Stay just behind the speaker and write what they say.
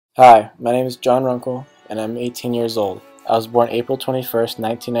Hi, my name is John Runkle, and I'm 18 years old. I was born April 21st,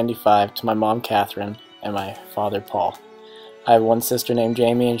 1995, to my mom Catherine and my father Paul. I have one sister named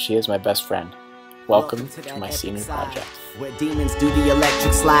Jamie, and she is my best friend. Welcome to my senior project. Where demons do the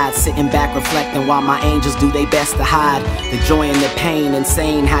electric slide, sitting back reflecting while my angels do their best to hide the joy and the pain.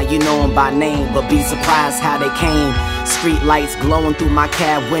 Insane how you know them by name, but be surprised how they came. Street lights glowing through my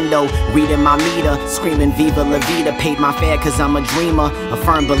cab window, reading my meter, screaming Viva La Vida. Paid my fare cause I'm a dreamer, a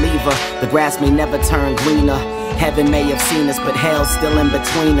firm believer. The grass may never turn greener. Heaven may have seen us, but hell's still in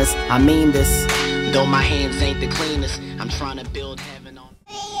between us. I mean this, though my hands ain't the cleanest. I'm trying to build heaven on.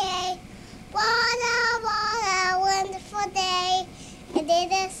 What a wonderful day. And in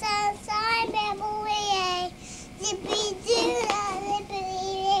the sunshine, memory. Zippy-doo-dah,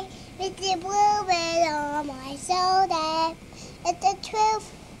 with the bluebird on my shoulder. It's the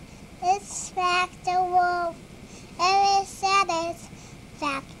truth, it's factual. Every sad is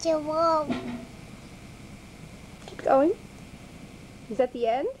factual. Keep going. Is that the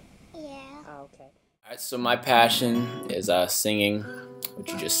end? Yeah. Oh, okay. Alright, so my passion is singing,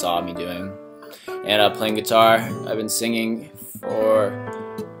 which you just saw me doing, and playing guitar. I've been singing for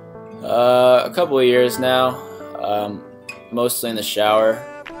a couple of years now, mostly in the shower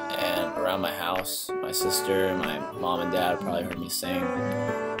and around my house. My sister and my mom and dad probably heard me sing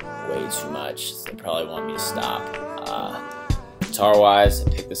way too much, so they probably want me to stop. Guitar-wise, I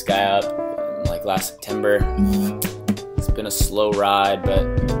picked this guy up like last September. It's been a slow ride, but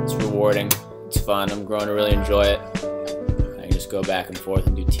it's rewarding. It's fun. I'm growing to really enjoy it. I can just go back and forth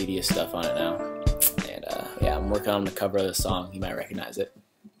and do tedious stuff on it now. And yeah, I'm working on the cover of the song. You might recognize it.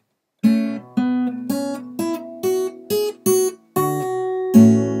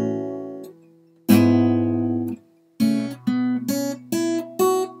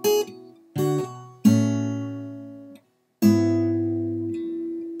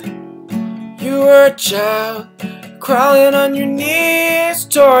 You were a child, crawling on your knees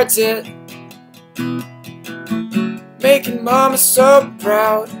towards it, making mama so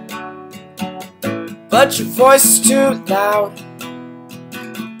proud, but your voice is too loud.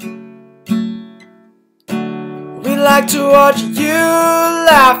 We like to watch you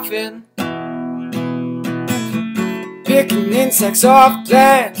laughing, picking insects off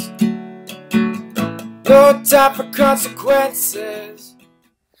plants. No time for consequences.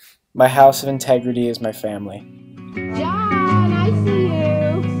 My house of integrity is my family. John, I see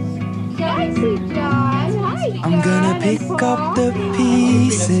you. I see John. Hi, John. I'm gonna pick up the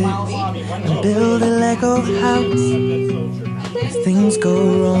pieces and build a Lego house. If things go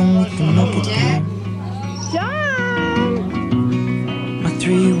wrong, we can knock it down. John! My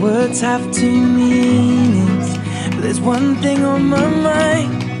 3 words have 2 meanings, but there's one thing on my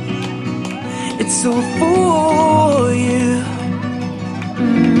mind. It's all for you.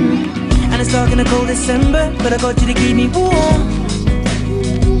 And it's dark in a cold December, but I got you to keep me warm.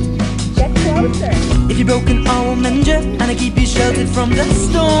 Get closer. If you're broken, I will mend you, and I keep you sheltered from the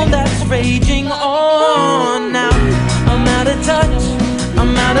storm that's raging on. Now I'm out of touch,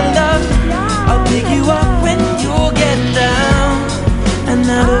 I'm out of love. I'll pick you up when you get down. And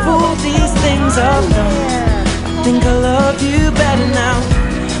out of all these things I've done, I think I love you better now.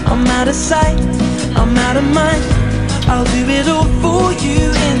 I'm out of sight, I'm out of mind. I'll do it all for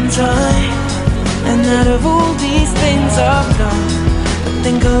you in time. And out of all these things I've done, I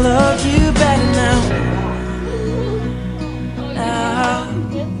think I love you better now.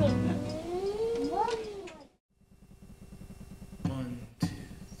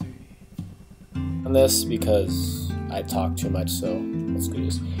 On this because I talk too much, so let's do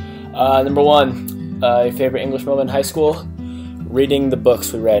this. Number 1, your favorite English moment in high school? Reading the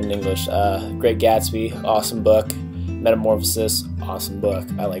books we read in English. Great Gatsby, awesome book. Metamorphosis, awesome book.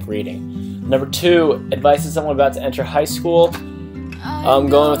 I like reading. Number 2, advice to someone about to enter high school.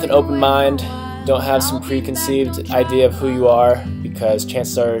 Going with an open mind. Don't have some preconceived idea of who you are, because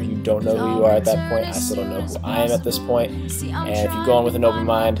chances are you don't know who you are at that point. I still don't know who I am at this point. And if you go in with an open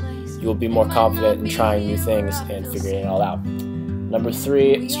mind, you will be more confident in trying new things and figuring it all out. Number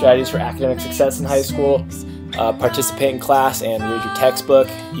 3, strategies for academic success in high school. Participate in class and read your textbook.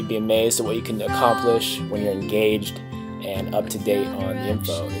 You'd be amazed at what you can accomplish when you're engaged and up to date on the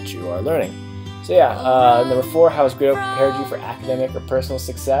info that you are learning. So yeah, number 4, how has Grado prepared you for academic or personal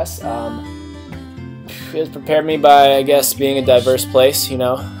success? It's prepared me by, I guess, being a diverse place. You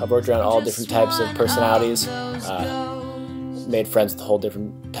know, I've worked around all different types of personalities, made friends with whole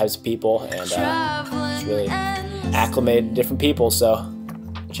different types of people, and just really acclimated to different people. So,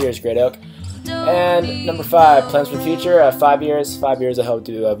 cheers, Great Oak. And number 5, plans for the future. 5 years. 5 years I hope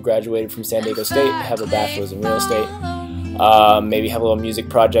to have graduated from San Diego State, have a bachelor's in real estate. Maybe have a little music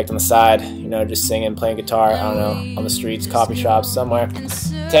project on the side, you know, just singing, playing guitar, I don't know, on the streets, coffee shops, somewhere.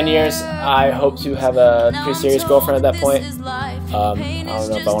 10 years, I hope to have a pretty serious girlfriend at that point. I don't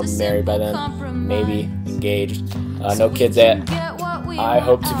know if I want to be married by then, maybe engaged. No kids yet. I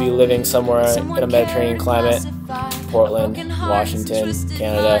hope to be living somewhere in a Mediterranean climate, Portland, Washington,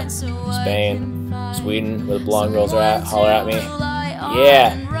 Canada, Spain, Sweden, where the blonde girls are at. Holler at me.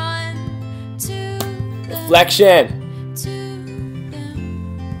 Yeah. Reflection.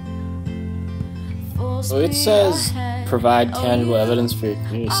 So it says provide tangible evidence for your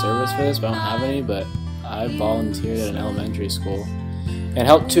community service for this, but I don't have any, but I volunteered at an elementary school and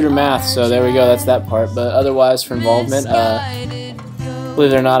helped tutor math, so there we go, that's that part. But otherwise for involvement,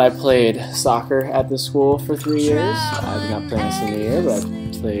 believe it or not, I played soccer at this school for 3 years. I did not play my senior year, but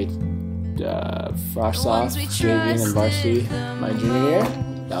I played frosh-soft, JV, and varsity my junior year.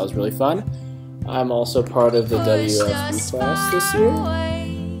 That was really fun. I'm also part of the WSB class this year.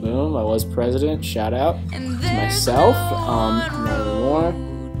 Boom, I was president, shout out to myself, not anymore.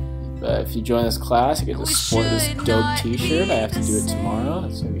 But if you join this class, you get to sport this dope t-shirt. I have to do it tomorrow,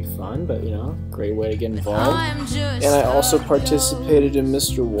 it's gonna be fun, but you know, great way to get involved. And I also participated in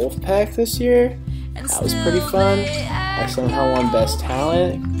Mr. Wolfpack this year. That was pretty fun. I somehow won Best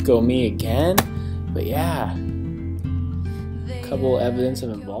Talent, go me again. But yeah, a couple evidence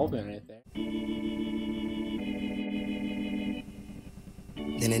of involvement right there.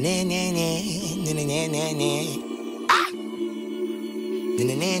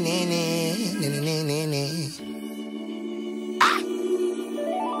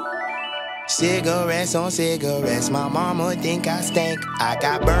 Cigarettes on cigarettes, my mama think I stink. I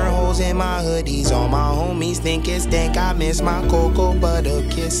got burn holes in my hoodies, all my homies think it stink. I miss my cocoa butter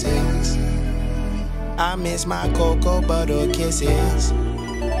kisses. I miss my cocoa butter kisses.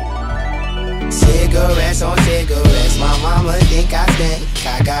 Cigarettes on cigarettes, my mama think I stink.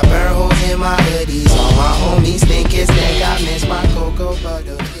 I got burn holes in my hoodies, all my homies think it stink. I miss my cocoa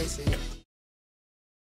butter kisses.